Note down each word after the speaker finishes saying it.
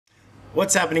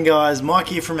What's happening, guys? Mike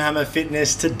here from Hammrr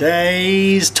Fitness.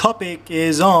 Today's topic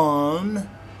is on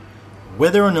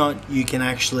whether or not you can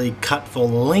actually cut for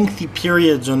lengthy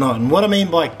periods or not. And what I mean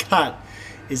by cut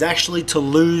is actually to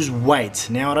lose weight.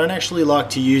 Now, I don't actually like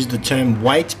to use the term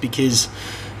weight because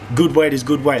good weight is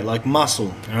good weight, like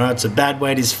muscle. Alright, so bad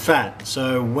weight is fat.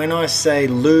 So when I say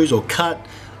lose or cut,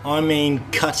 I mean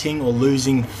cutting or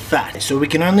losing fat. So we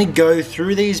can only go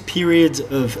through these periods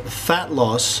of fat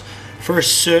loss for a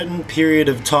certain period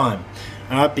of time,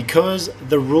 because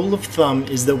the rule of thumb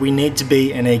is that we need to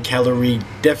be in a calorie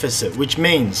deficit, which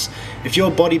means if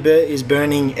your body is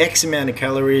burning X amount of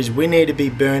calories, we need to be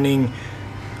burning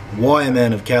Y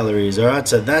amount of calories. Alright,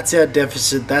 so that's our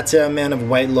deficit, that's our amount of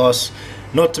weight loss,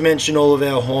 not to mention all of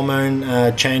our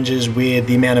hormone changes with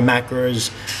the amount of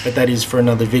macros, but that is for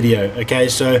another video. Okay,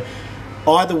 so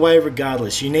either way,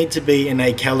 regardless, you need to be in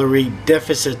a calorie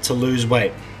deficit to lose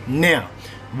weight. Now,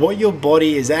 what your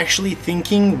body is actually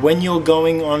thinking when you're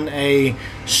going on a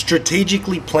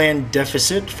strategically planned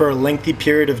deficit for a lengthy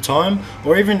period of time,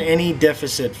 or even any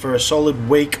deficit for a solid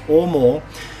week or more,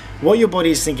 what your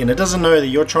body is thinking, it doesn't know that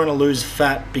you're trying to lose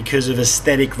fat because of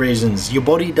aesthetic reasons. Your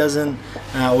body doesn't,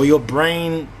 or your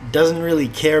brain doesn't really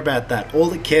care about that.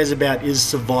 All it cares about is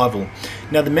survival.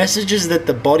 Now, the messages that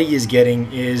the body is getting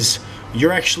is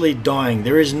you're actually dying.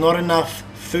 There is not enough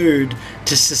food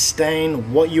to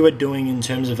sustain what you are doing in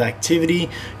terms of activity,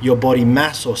 your body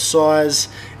mass or size,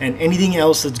 and anything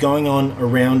else that's going on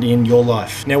around in your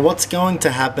life. Now, what's going to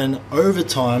happen over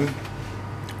time,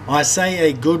 I say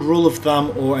a good rule of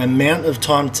thumb or amount of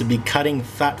time to be cutting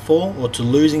fat for, or to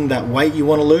losing that weight you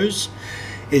want to lose,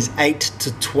 is 8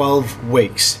 to 12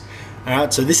 weeks.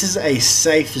 Alright, so this is a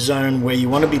safe zone where you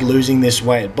want to be losing this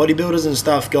weight. Bodybuilders and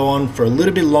stuff go on for a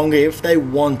little bit longer if they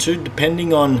want to,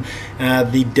 depending on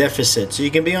the deficit. So you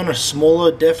can be on a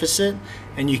smaller deficit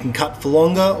and you can cut for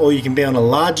longer, or you can be on a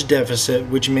large deficit,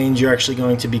 which means you're actually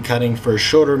going to be cutting for a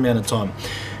shorter amount of time.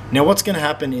 Now, what's going to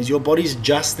happen is your body's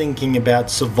just thinking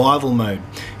about survival mode.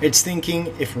 It's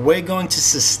thinking, if we're going to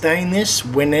sustain this,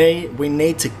 we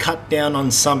need to cut down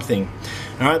on something.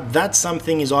 Alright, that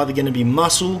something is either going to be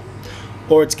muscle,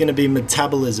 or it's going to be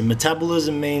metabolism.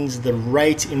 Metabolism means the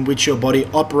rate in which your body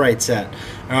operates at,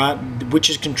 alright, which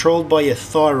is controlled by your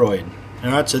thyroid.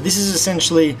 Alright, so this is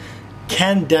essentially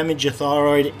can damage your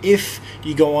thyroid if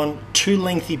you go on too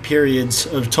lengthy periods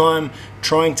of time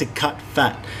trying to cut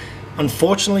fat.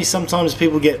 Unfortunately, sometimes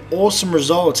people get awesome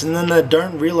results and then they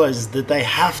don't realize that they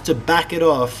have to back it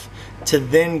off to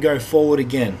then go forward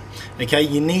again. Okay,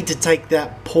 you need to take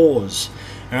that pause.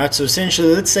 Alright, so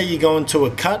essentially, let's say you go into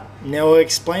a cut. Now, I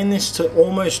explain this to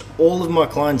almost all of my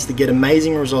clients to get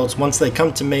amazing results once they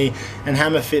come to me and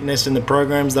Hammrr Fitness and the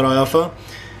programs that I offer.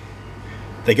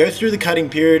 They go through the cutting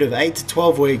period of 8 to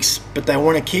 12 weeks, but they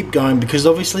want to keep going because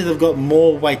obviously they've got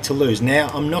more weight to lose. Now,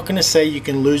 I'm not going to say you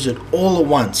can lose it all at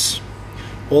once.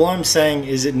 All I'm saying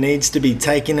is it needs to be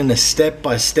taken in a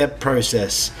step-by-step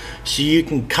process. So you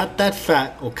can cut that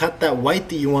fat or cut that weight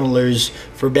that you want to lose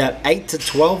for about 8 to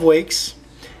 12 weeks.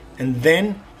 And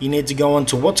then you need to go on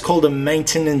to what's called a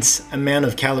maintenance amount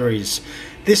of calories.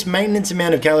 This maintenance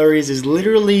amount of calories is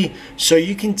literally so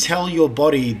you can tell your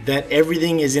body that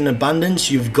everything is in abundance.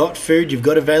 You've got food, you've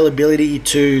got availability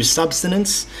to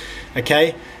substance,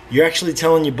 okay? You're actually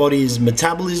telling your body's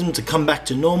metabolism to come back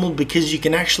to normal, because you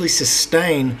can actually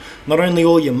sustain not only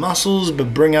all your muscles,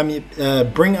 but bring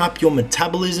up your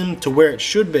metabolism to where it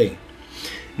should be.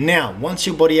 Now, once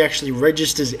your body actually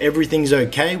registers everything's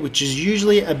okay, which is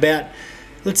usually about,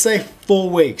 let's say, 4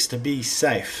 weeks to be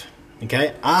safe,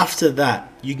 okay? After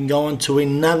that, you can go on to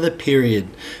another period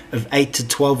of 8 to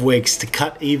 12 weeks to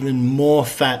cut even more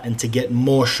fat and to get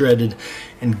more shredded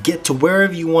and get to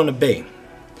wherever you want to be.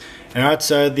 Alright,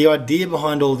 so the idea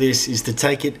behind all this is to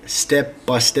take it step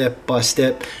by step by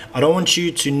step. I don't want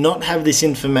you to not have this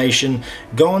information,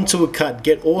 go into a cut,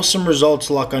 get awesome results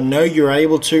like I know you're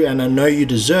able to and I know you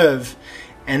deserve,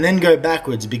 and then go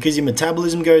backwards because your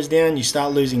metabolism goes down, you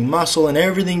start losing muscle and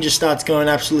everything just starts going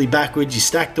absolutely backwards. You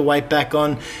stack the weight back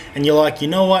on and you're like, you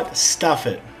know what, stuff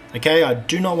it. Okay, I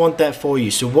do not want that for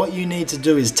you. So what you need to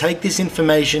do is take this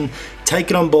information, take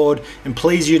it on board, and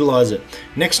please utilize it.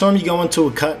 Next time you go into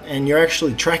a cut and you're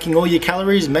actually tracking all your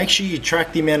calories, make sure you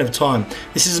track the amount of time.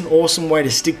 This is an awesome way to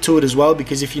stick to it as well,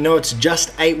 because if you know it's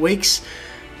just 8 weeks,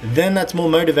 then that's more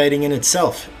motivating in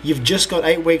itself. You've just got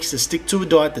 8 weeks to stick to a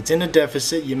diet that's in a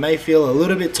deficit. You may feel a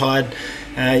little bit tired.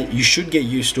 You should get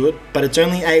used to it, but it's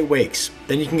only 8 weeks.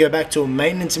 Then you can go back to a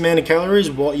maintenance amount of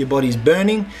calories, what your body's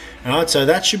burning. Alright, so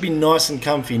that should be nice and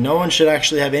comfy. No one should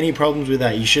actually have any problems with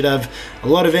that. You should have a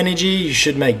lot of energy. You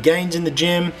should make gains in the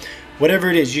gym. whatever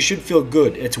it is, you should feel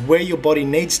good. It's where your body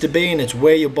needs to be, and it's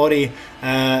where your body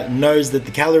knows that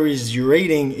the calories you're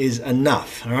eating is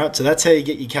enough. All right, so that's how you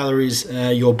get your calories,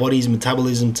 your body's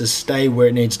metabolism to stay where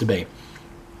it needs to be.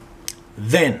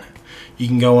 Then you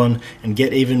can go on and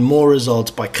get even more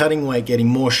results by cutting weight, getting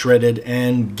more shredded,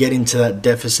 and get into that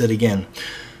deficit again.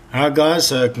 All right, guys,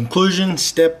 so conclusion,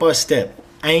 step by step.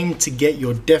 Aim to get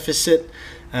your deficit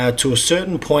to a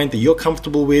certain point that you're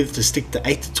comfortable with, to stick to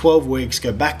 8 to 12 weeks,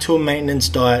 go back to a maintenance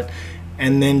diet,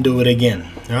 and then do it again.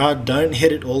 All right, don't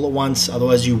hit it all at once,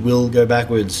 otherwise you will go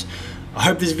backwards. I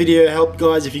hope this video helped,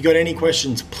 guys. If you got any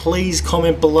questions, please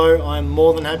comment below. I'm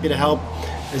more than happy to help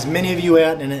as many of you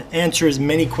out and answer as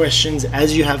many questions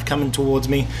as you have coming towards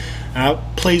me.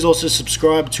 Please also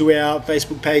subscribe to our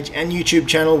Facebook page and YouTube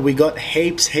channel. We got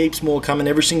heaps more coming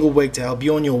every single week to help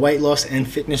you on your weight loss and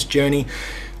fitness journey.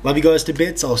 Love you guys to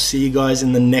bits. I'll see you guys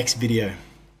in the next video.